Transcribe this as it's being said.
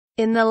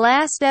In the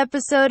last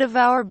episode of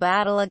our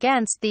battle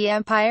against the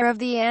Empire of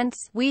the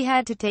Ants, we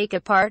had to take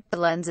apart the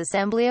lens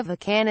assembly of a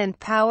Canon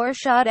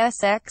PowerShot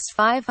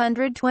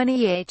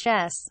SX520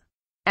 HS.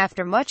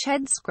 After much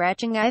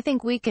head-scratching, I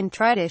think we can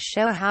try to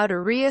show how to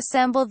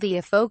reassemble the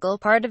afocal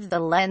part of the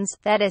lens,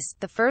 that is,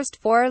 the first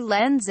four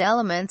lens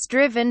elements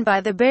driven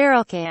by the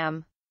barrel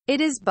cam. It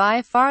is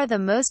by far the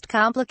most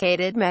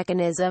complicated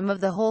mechanism of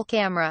the whole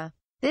camera.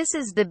 This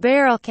is the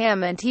barrel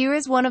cam, and here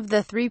is one of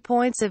the 3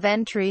 points of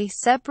entry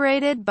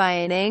separated by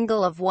an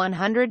angle of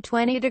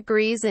 120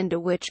 degrees into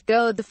which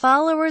go the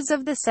followers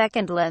of the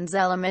second lens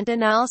element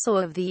and also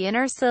of the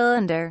inner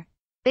cylinder.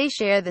 They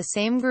share the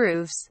same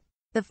grooves.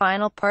 The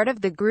final part of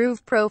the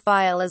groove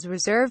profile is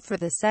reserved for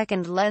the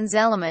second lens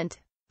element.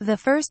 The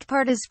first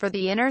part is for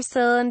the inner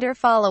cylinder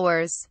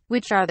followers,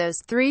 which are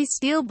those 3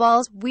 steel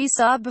balls we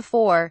saw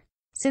before.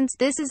 Since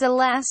this is a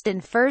last in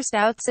first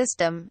out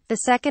system, the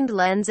second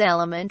lens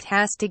element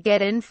has to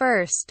get in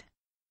first.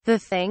 The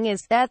thing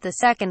is that the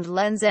second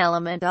lens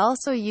element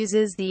also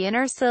uses the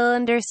inner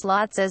cylinder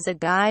slots as a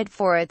guide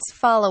for its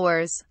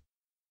followers.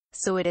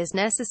 So it is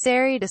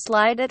necessary to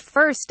slide it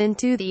first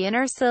into the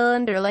inner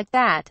cylinder like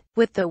that,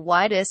 with the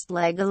widest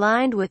leg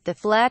aligned with the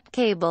flat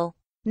cable.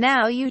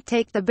 Now you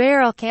take the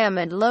barrel cam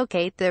and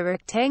locate the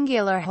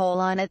rectangular hole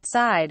on its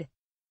side.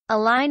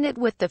 Align it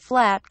with the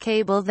flat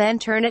cable, then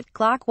turn it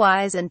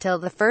clockwise until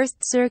the first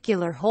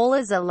circular hole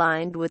is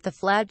aligned with the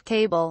flat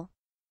cable.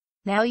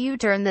 Now you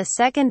turn the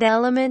second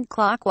element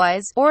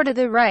clockwise, or to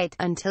the right,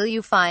 until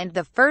you find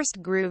the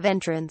first groove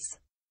entrance.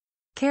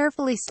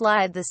 Carefully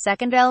slide the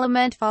second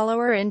element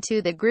follower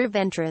into the groove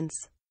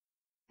entrance.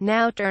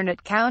 Now turn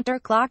it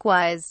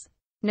counterclockwise.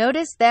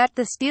 Notice that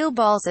the steel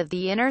balls of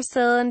the inner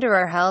cylinder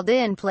are held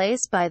in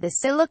place by the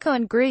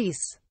silicone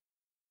grease.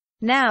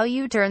 Now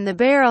you turn the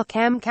barrel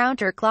cam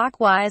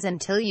counterclockwise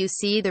until you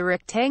see the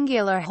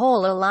rectangular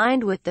hole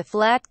aligned with the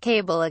flat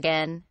cable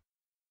again.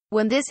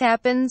 When this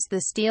happens,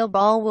 the steel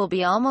ball will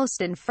be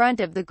almost in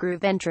front of the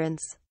groove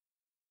entrance.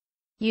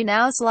 You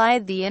now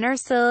slide the inner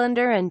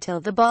cylinder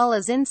until the ball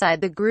is inside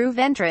the groove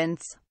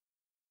entrance.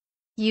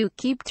 You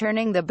keep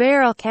turning the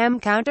barrel cam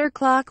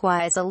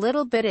counterclockwise a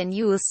little bit and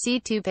you will see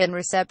 2 pin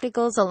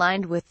receptacles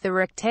aligned with the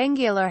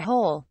rectangular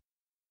hole.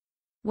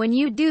 When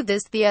you do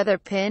this, the other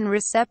pin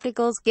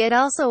receptacles get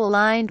also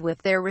aligned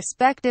with their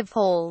respective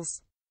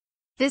holes.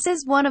 This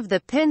is one of the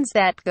pins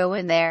that go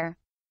in there.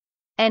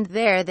 And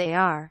there they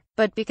are.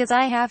 But because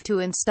I have to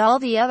install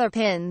the other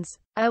pins,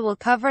 I will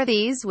cover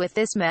these with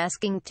this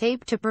masking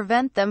tape to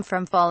prevent them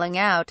from falling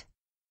out.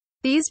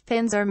 These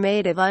pins are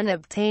made of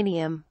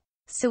unobtainium,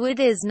 so it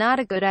is not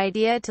a good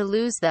idea to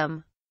lose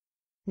them.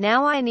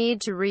 Now I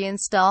need to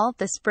reinstall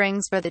the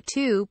springs for the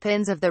 2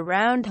 pins of the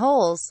round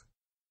holes.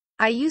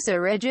 I use a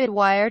rigid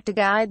wire to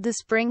guide the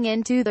spring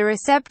into the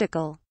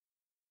receptacle.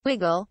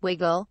 Wiggle,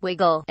 wiggle,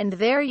 wiggle, and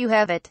there you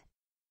have it.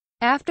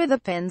 After the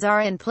pins are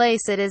in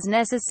place, it is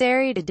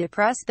necessary to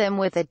depress them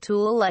with a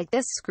tool like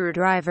this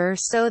screwdriver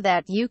so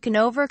that you can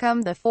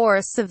overcome the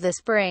force of the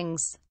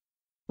springs.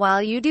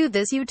 While you do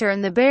this, you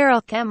turn the barrel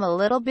cam a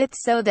little bit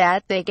so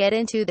that they get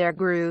into their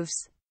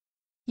grooves.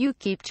 You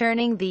keep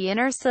turning the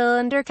inner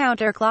cylinder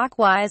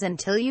counterclockwise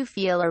until you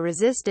feel a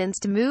resistance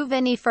to move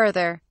any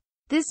further.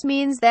 This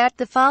means that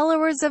the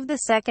followers of the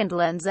second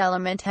lens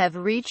element have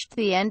reached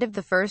the end of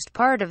the first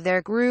part of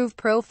their groove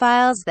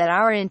profiles that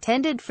are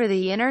intended for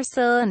the inner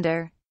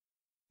cylinder.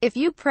 If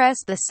you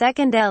press the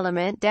second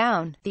element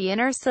down, the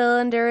inner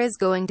cylinder is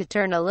going to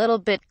turn a little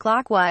bit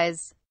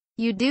clockwise.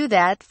 You do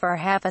that for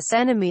half a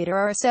centimeter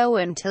or so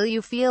until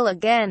you feel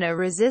again a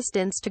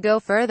resistance to go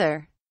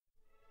further.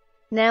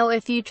 Now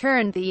if you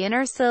turn the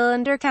inner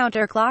cylinder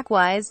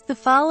counterclockwise, the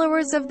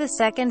followers of the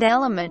second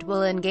element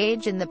will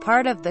engage in the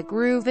part of the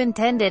groove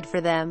intended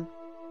for them.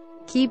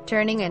 Keep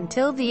turning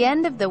until the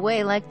end of the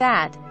way like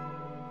that.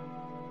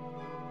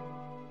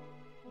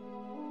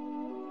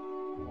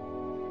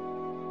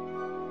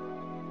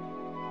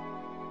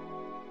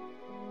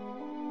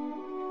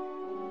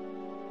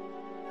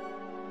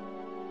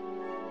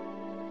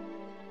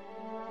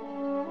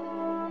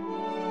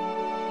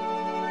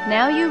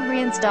 Now you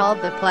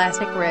reinstall the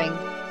plastic ring.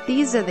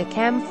 These are the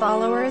cam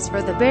followers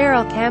for the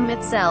barrel cam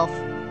itself.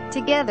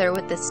 Together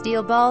with the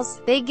steel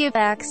balls, they give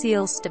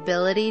axial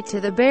stability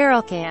to the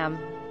barrel cam.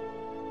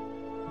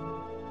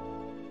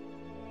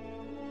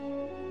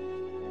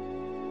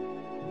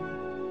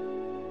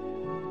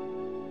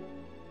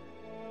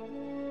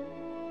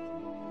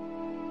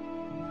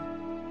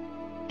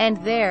 And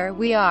there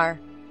we are.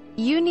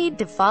 You need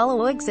to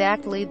follow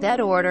exactly that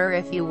order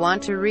if you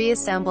want to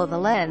reassemble the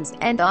lens,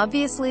 and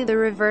obviously the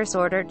reverse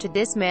order to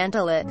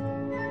dismantle it.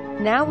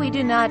 Now we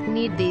do not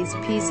need these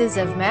pieces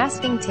of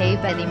masking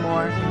tape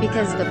anymore,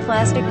 because the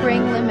plastic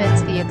ring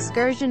limits the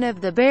excursion of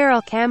the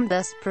barrel cam,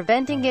 thus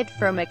preventing it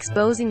from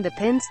exposing the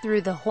pins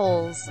through the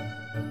holes.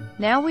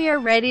 Now we are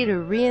ready to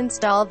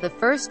reinstall the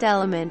first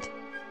element.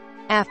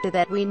 After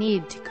that we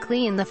need to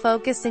clean the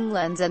focusing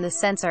lens and the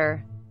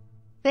sensor.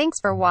 Thanks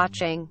for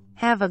watching.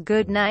 Have a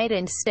good night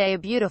and stay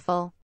beautiful.